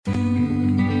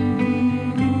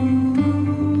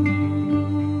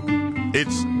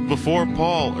It's before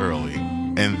Paul early,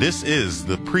 and this is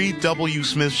the Pre-W.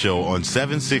 Smith Show on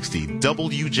 760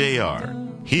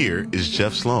 WJR. Here is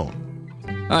Jeff Sloan.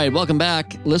 All right, welcome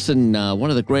back. Listen,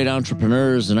 one of the great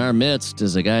entrepreneurs in our midst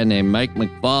is a guy named Mike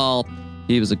McFall.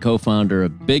 He was a co-founder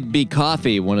of Biggby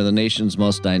Coffee, one of the nation's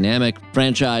most dynamic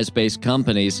franchise-based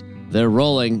companies. They're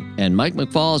rolling, and Mike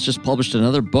McFall has just published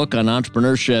another book on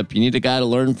entrepreneurship. You need a guy to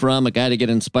learn from, a guy to get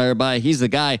inspired by. He's the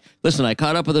guy. Listen, I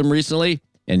caught up with him recently,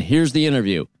 and here's the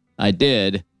interview I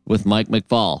did with Mike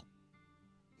McFall.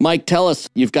 Mike, tell us,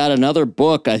 you've got another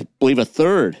book, I believe a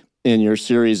third in your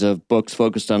series of books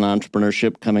focused on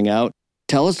entrepreneurship coming out.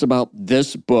 Tell us about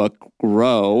this book,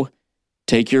 Grow,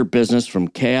 Take Your Business from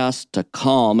Chaos to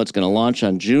Calm. It's going to launch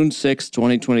on June 6,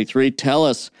 2023. Tell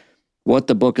us what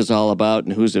the book is all about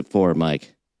and who's it for,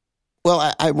 Mike.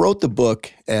 Well, I wrote the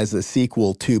book as a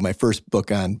sequel to my first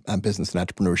book on business and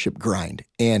entrepreneurship, Grind.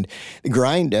 And the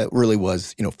Grind really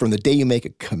was, from the day you make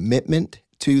a commitment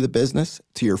to the business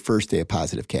to your first day of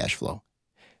positive cash flow.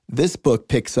 This book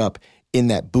picks up in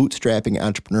that bootstrapping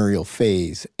entrepreneurial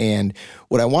phase. And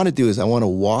what I want to do is I want to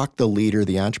walk the leader,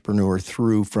 the entrepreneur,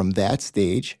 through from that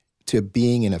stage to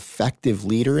being an effective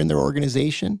leader in their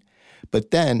organization. But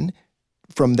then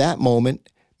from that moment,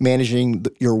 managing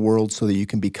your world so that you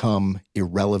can become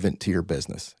irrelevant to your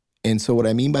business. And so what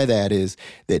I mean by that is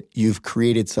that you've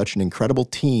created such an incredible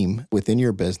team within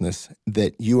your business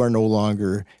that you are no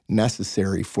longer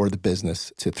necessary for the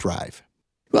business to thrive.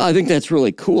 Well, I think that's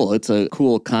really cool. It's a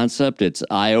cool concept. It's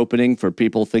eye-opening for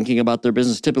people thinking about their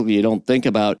business. Typically, you don't think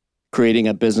about creating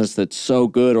a business that's so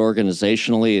good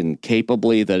organizationally and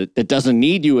capably that it doesn't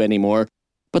need you anymore.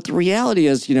 But the reality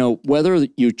is, whether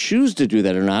you choose to do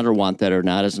that or not, or want that or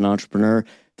not as an entrepreneur,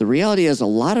 the reality is a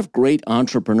lot of great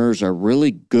entrepreneurs are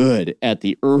really good at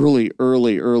the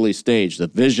early stage, the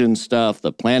vision stuff,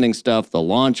 the planning stuff, the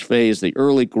launch phase, the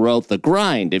early growth, the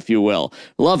grind, if you will.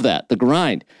 Love that, the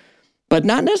grind. But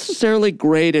not necessarily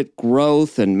great at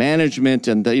growth and management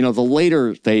and the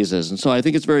later phases. And so I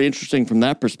think it's very interesting from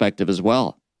that perspective as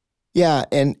well. Yeah,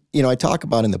 and I talk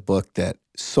about in the book that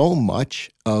so much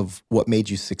of what made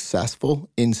you successful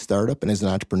in startup and as an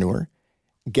entrepreneur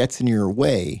gets in your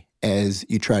way as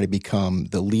you try to become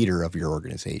the leader of your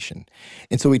organization.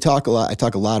 And so I talk a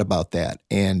lot about that.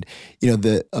 And,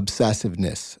 the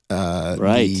obsessiveness,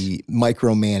 the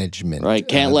micromanagement. Right,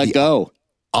 can't let go.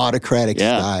 Autocratic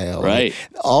style. Right.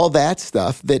 All that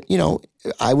stuff that,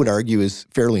 I would argue is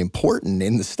fairly important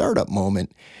in the startup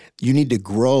moment. You need to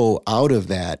grow out of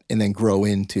that and then grow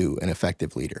into an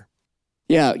effective leader.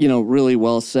 Yeah, really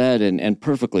well said and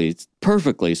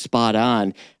perfectly spot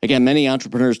on. Again, many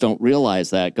entrepreneurs don't realize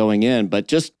that going in, but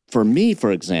just for me,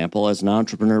 for example, as an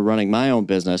entrepreneur running my own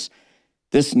business,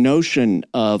 this notion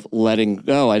of letting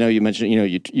go, I know you mentioned,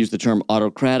 you use the term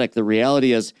autocratic. The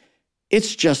reality is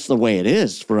it's just the way it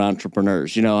is for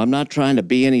entrepreneurs. I'm not trying to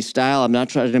be any style. I'm not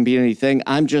trying to be anything.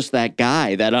 I'm just that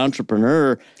guy, that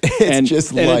entrepreneur. And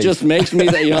it just makes me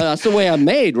that, that's the way I'm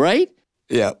made, right?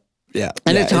 Yeah. Yeah.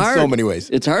 And it's hard. In so many ways.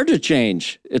 It's hard to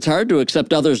change. It's hard to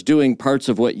accept others doing parts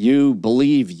of what you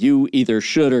believe you either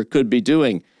should or could be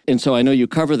doing. And so I know you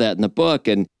cover that in the book,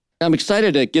 and I'm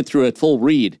excited to get through a full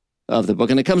read of the book.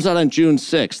 And it comes out on June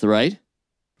 6th, right?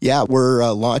 Yeah, we're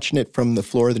launching it from the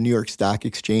floor of the New York Stock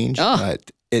Exchange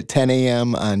at 10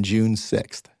 a.m. on June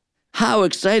 6th. How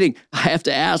exciting. I have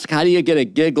to ask, how do you get a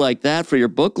gig like that for your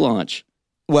book launch?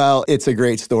 Well, it's a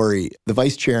great story. The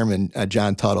vice chairman,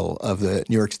 John Tuttle of the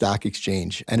New York Stock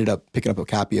Exchange, ended up picking up a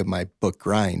copy of my book,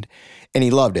 Grind, and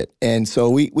he loved it. And so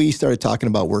we started talking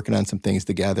about working on some things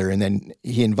together, and then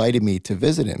he invited me to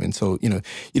visit him. And so, you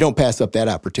don't pass up that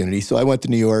opportunity. So I went to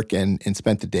New York and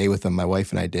spent the day with him, my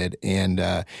wife and I did. And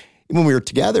when we were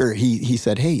together, he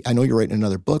said, "Hey, I know you're writing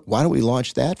another book. Why don't we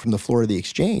launch that from the floor of the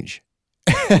exchange?"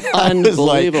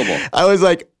 Unbelievable. I was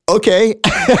like, okay.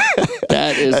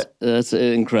 That's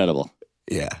incredible.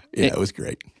 Yeah, it was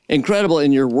great. Incredible,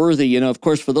 and you're worthy. Of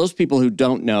course, for those people who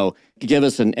don't know, give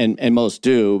us, and most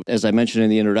do, as I mentioned in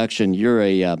the introduction, you're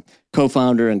a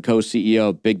co-founder and co-CEO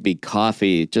of Biggby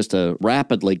Coffee, just a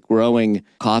rapidly growing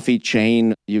coffee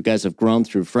chain. You guys have grown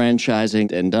through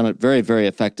franchising and done it very, very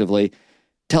effectively.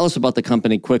 Tell us about the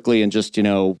company quickly and just,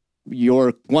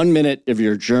 your 1 minute of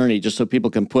your journey, just so people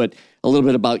can put a little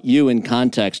bit about you in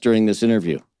context during this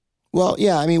interview. Well,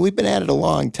 yeah, I mean, we've been at it a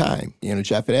long time,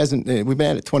 Jeff. We've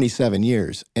been at it 27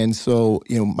 years. And so,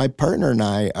 my partner and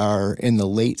I are in the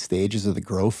late stages of the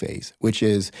grow phase, which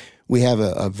is we have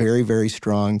a very, very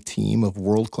strong team of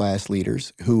world-class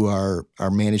leaders who are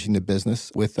managing the business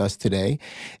with us today.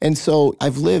 And so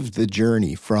I've lived the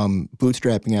journey from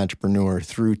bootstrapping entrepreneur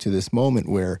through to this moment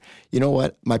where, you know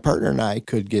what, my partner and I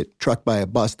could get trucked by a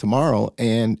bus tomorrow,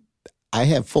 and I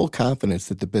have full confidence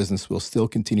that the business will still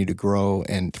continue to grow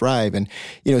and thrive. And,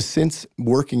 since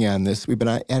working on this, we've been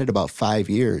at it about 5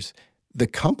 years. The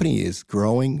company is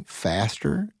growing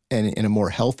faster and in a more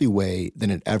healthy way than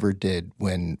it ever did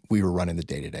when we were running the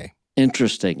day-to-day.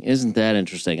 Interesting. Isn't that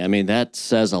interesting? I mean, that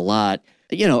says a lot,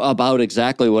 about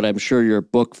exactly what I'm sure your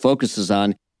book focuses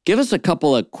on. Give us a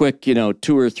couple of quick,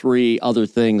 2 or 3 other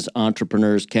things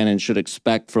entrepreneurs can and should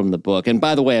expect from the book. And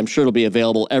by the way, I'm sure it'll be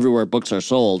available everywhere books are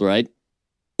sold, right?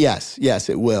 Yes,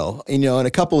 it will. And a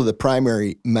couple of the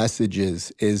primary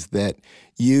messages is that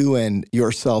you and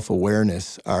your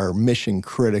self-awareness are mission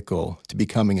critical to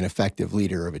becoming an effective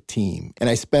leader of a team.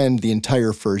 And I spend the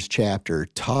entire first chapter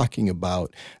talking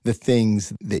about the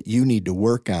things that you need to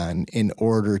work on in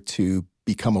order to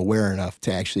become aware enough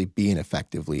to actually be an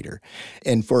effective leader.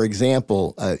 And for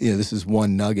example, this is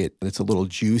one nugget that's a little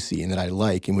juicy and that I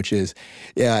like, and which is,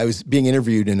 I was being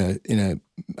interviewed in a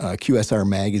QSR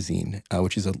magazine,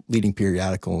 which is a leading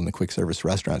periodical in the quick service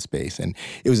restaurant space. And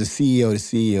it was a CEO to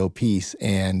CEO piece.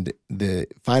 And the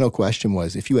final question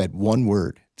was, if you had one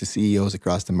word to CEOs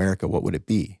across America, what would it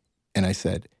be? And I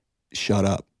said, shut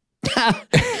up.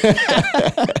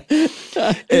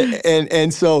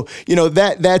 and so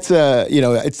that's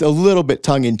it's a little bit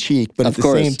tongue in cheek, but at the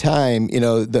same time,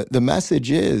 the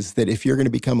message is that if you're going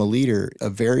to become a leader,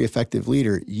 a very effective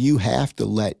leader, you have to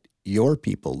let your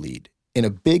people lead. And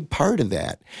a big part of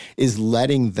that is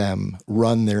letting them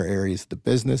run their areas of the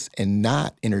business and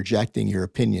not interjecting your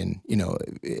opinion,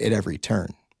 at every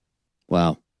turn.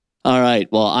 Wow. All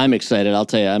right. Well, I'm excited. I'll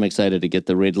tell you, I'm excited to get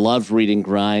the read. Love reading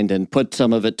Grind and put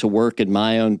some of it to work in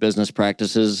my own business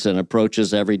practices and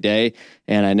approaches every day.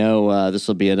 And I know this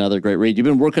will be another great read. You've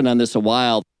been working on this a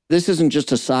while. This isn't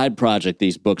just a side project,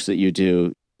 these books that you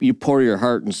do. You pour your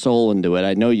heart and soul into it.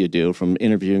 I know you do from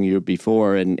interviewing you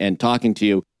before and talking to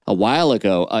you a while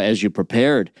ago as you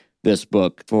prepared this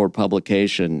book for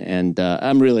publication. And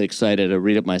I'm really excited to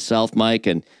read it myself, Mike.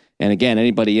 And again,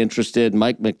 anybody interested,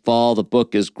 Mike McFall, the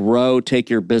book is Grow,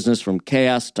 Take Your Business from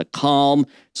Chaos to Calm.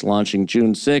 It's launching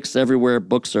June 6th. Everywhere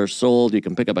books are sold, you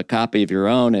can pick up a copy of your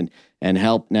own and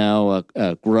help now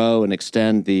grow and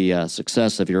extend the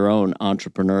success of your own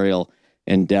entrepreneurial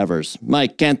endeavors.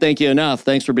 Mike, can't thank you enough.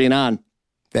 Thanks for being on.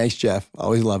 Thanks, Jeff.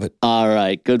 Always love it. All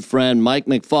right. Good friend, Mike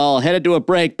McFall, headed to a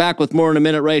break. Back with more in a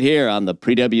minute right here on The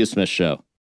Pre-W. Smith Show.